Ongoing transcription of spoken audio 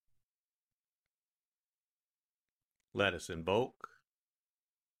Let us invoke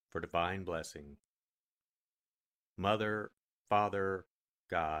for divine blessing. Mother, Father,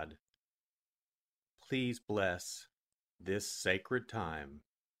 God, please bless this sacred time.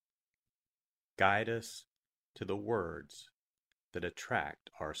 Guide us to the words that attract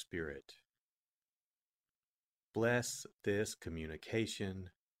our spirit. Bless this communication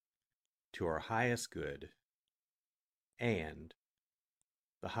to our highest good and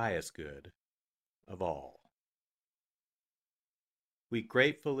the highest good of all. We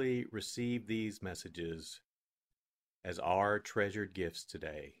gratefully receive these messages as our treasured gifts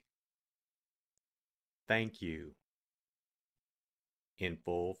today. Thank you in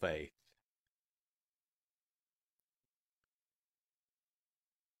full faith.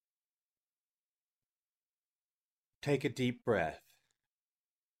 Take a deep breath.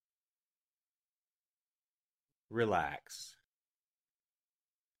 Relax.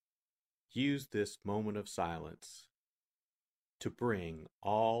 Use this moment of silence to bring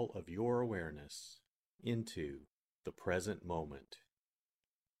all of your awareness into the present moment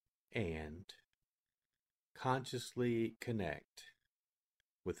and consciously connect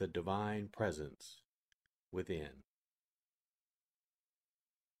with the divine presence within.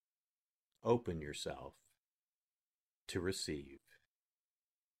 Open yourself to receive.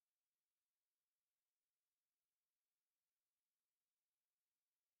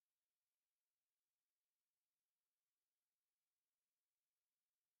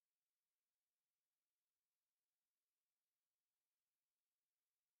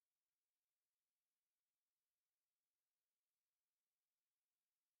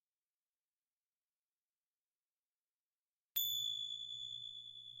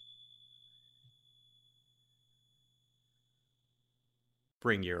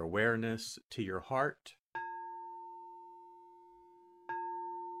 Bring your awareness to your heart.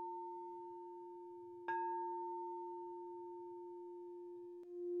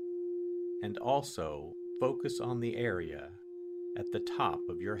 And also focus on the area at the top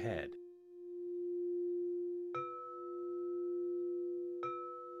of your head.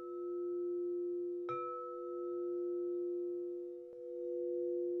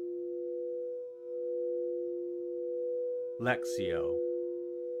 Lectio.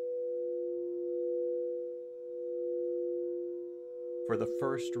 For the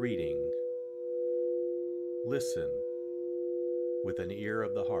first reading, listen with an ear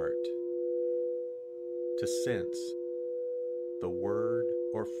of the heart to sense the word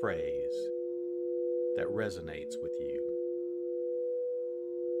or phrase that resonates with you.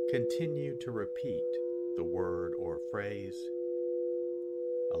 Continue to repeat the word or phrase.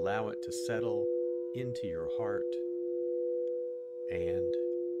 Allow it to settle into your heart and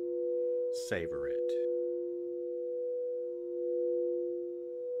savor it.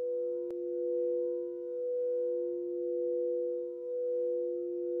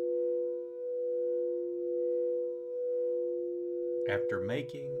 After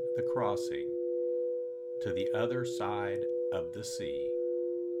making the crossing to the other side of the sea,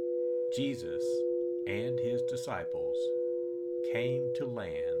 Jesus and his disciples came to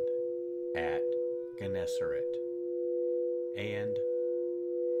land at Gennesaret and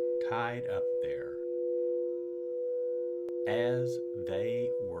tied up there. As they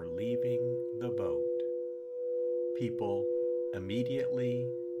were leaving the boat, people immediately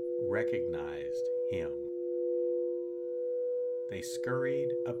recognized him. They scurried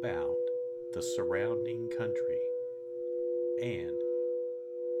about the surrounding country and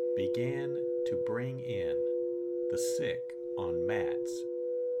began to bring in the sick on mats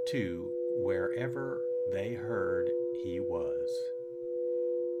to wherever they heard he was.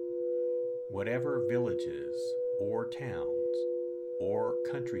 Whatever villages or towns or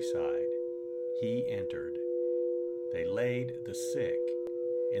countryside he entered, they laid the sick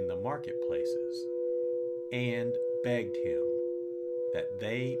in the marketplaces and begged him that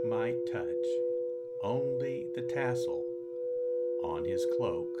they might touch only the tassel on his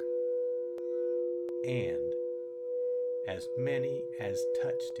cloak. And as many as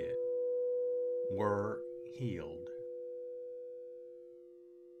touched it were healed.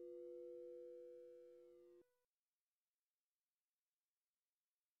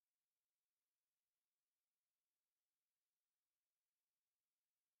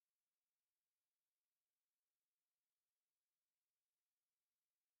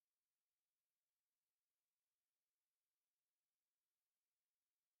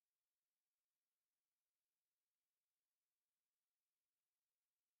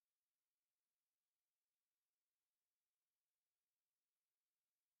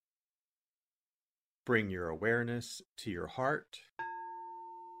 Bring your awareness to your heart.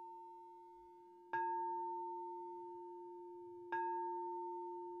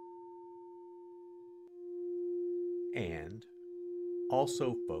 And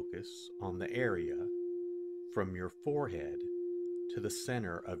also focus on the area from your forehead to the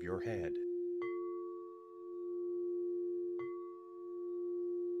center of your head.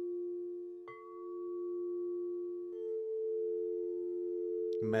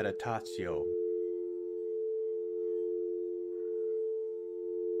 Meditatio.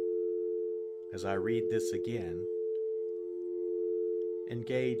 As I read this again,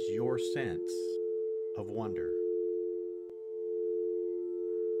 engage your sense of wonder.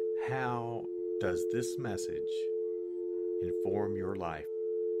 How does this message inform your life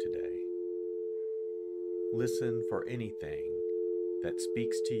today? Listen for anything that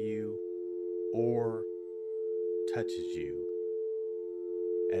speaks to you or touches you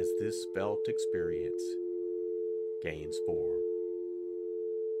as this felt experience gains form.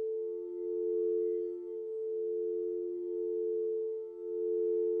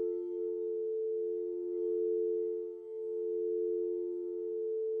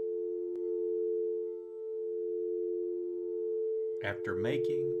 After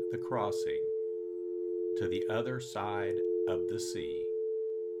making the crossing to the other side of the sea,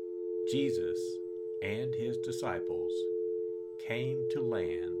 Jesus and his disciples came to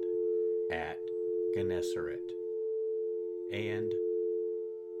land at Gennesaret and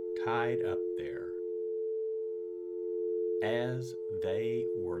tied up there. As they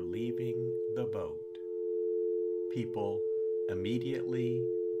were leaving the boat, people immediately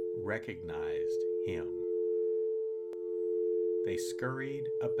recognized him. They scurried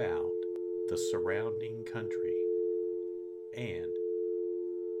about the surrounding country and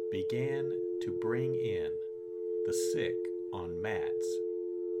began to bring in the sick on mats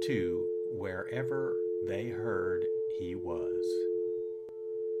to wherever they heard he was.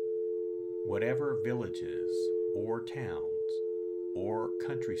 Whatever villages or towns or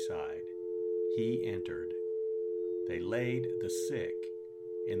countryside he entered, they laid the sick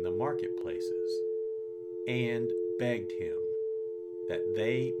in the marketplaces and begged him that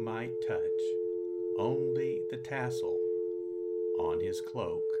they might touch only the tassel on his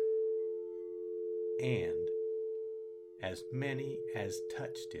cloak. And as many as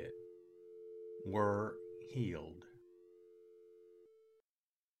touched it were healed.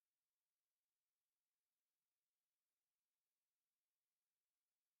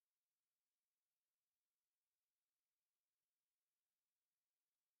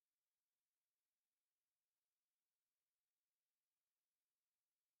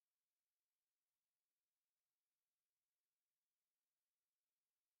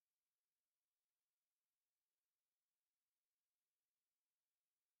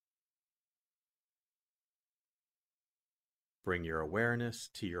 Bring your awareness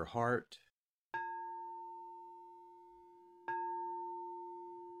to your heart.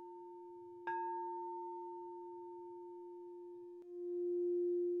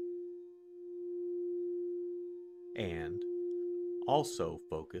 And also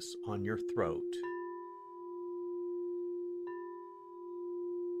focus on your throat.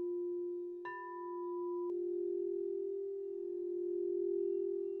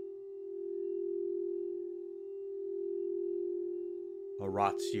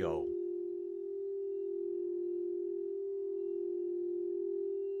 Oratio.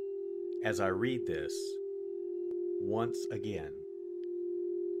 As I read this, once again,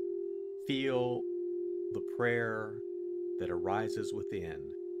 feel the prayer that arises within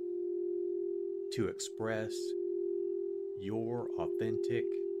to express your authentic,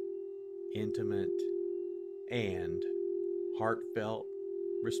 intimate, and heartfelt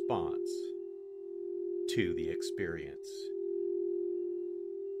response to the experience.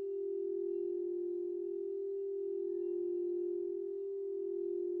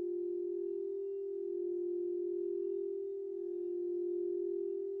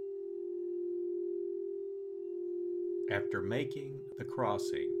 After making the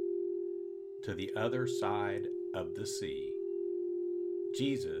crossing to the other side of the sea,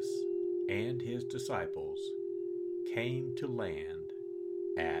 Jesus and his disciples came to land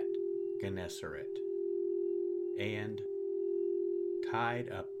at Gennesaret and tied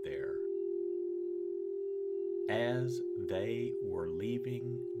up there. As they were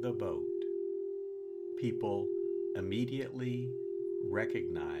leaving the boat, people immediately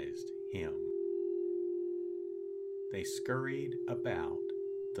recognized him. They scurried about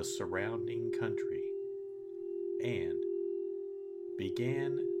the surrounding country and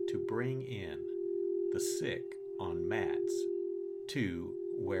began to bring in the sick on mats to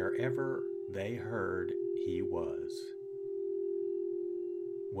wherever they heard he was.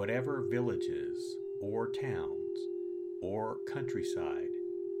 Whatever villages or towns or countryside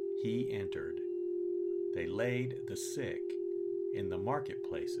he entered, they laid the sick in the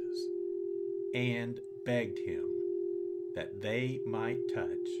marketplaces and begged him that they might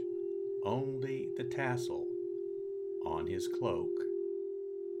touch only the tassel on his cloak.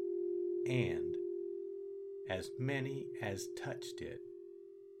 And as many as touched it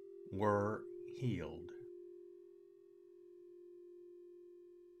were healed.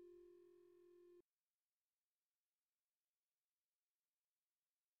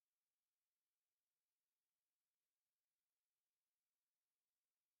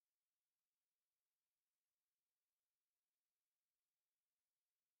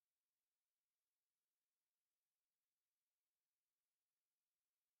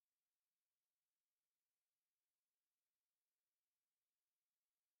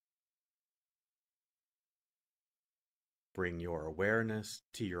 Bring your awareness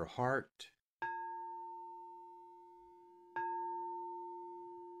to your heart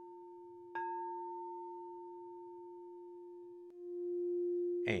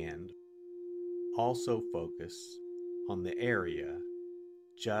and also focus on the area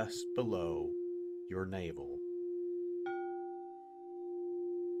just below your navel.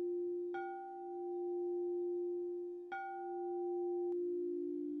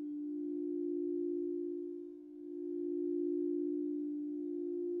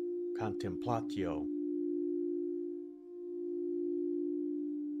 Contemplatio.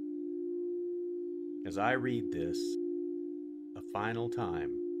 As I read this a final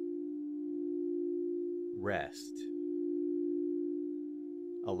time, rest.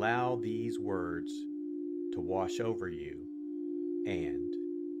 Allow these words to wash over you and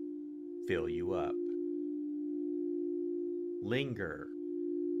fill you up. Linger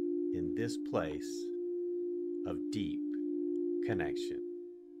in this place of deep connection.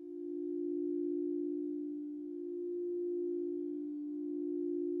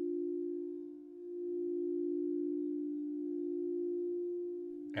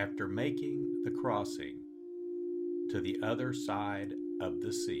 After making the crossing to the other side of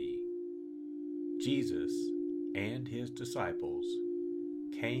the sea, Jesus and his disciples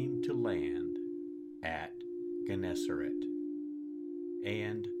came to land at Gennesaret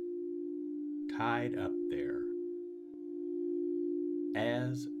and tied up there.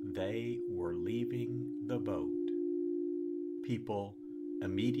 As they were leaving the boat, people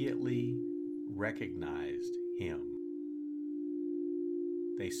immediately recognized him.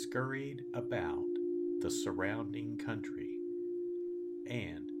 They scurried about the surrounding country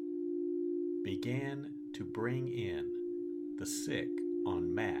and began to bring in the sick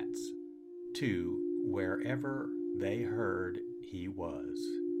on mats to wherever they heard he was.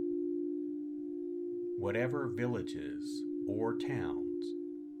 Whatever villages or towns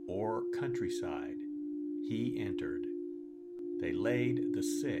or countryside he entered, they laid the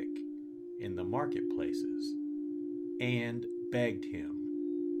sick in the marketplaces and begged him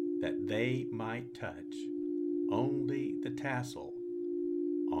that they might touch only the tassel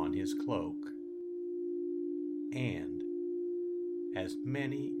on his cloak. And as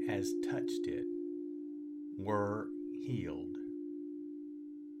many as touched it were healed.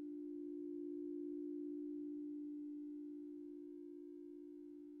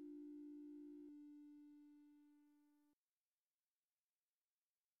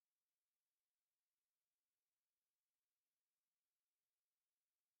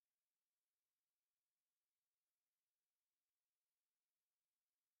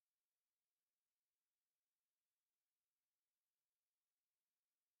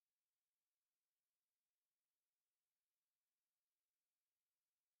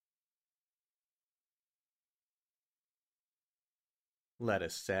 Let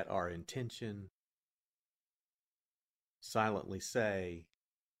us set our intention. Silently say,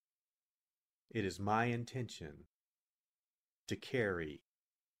 "It is my intention to carry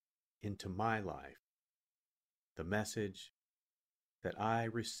into my life the message that I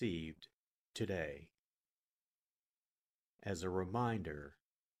received today as a reminder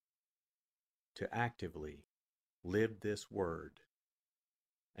to actively live this word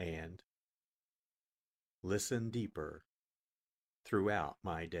and listen deeper throughout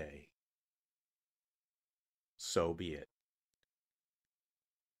my day." So be it.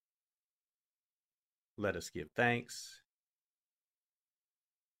 Let us give thanks.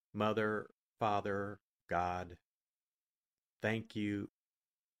 Mother, Father, God, thank you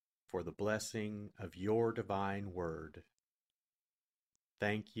for the blessing of your divine word.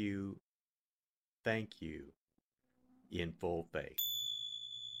 Thank you in full faith.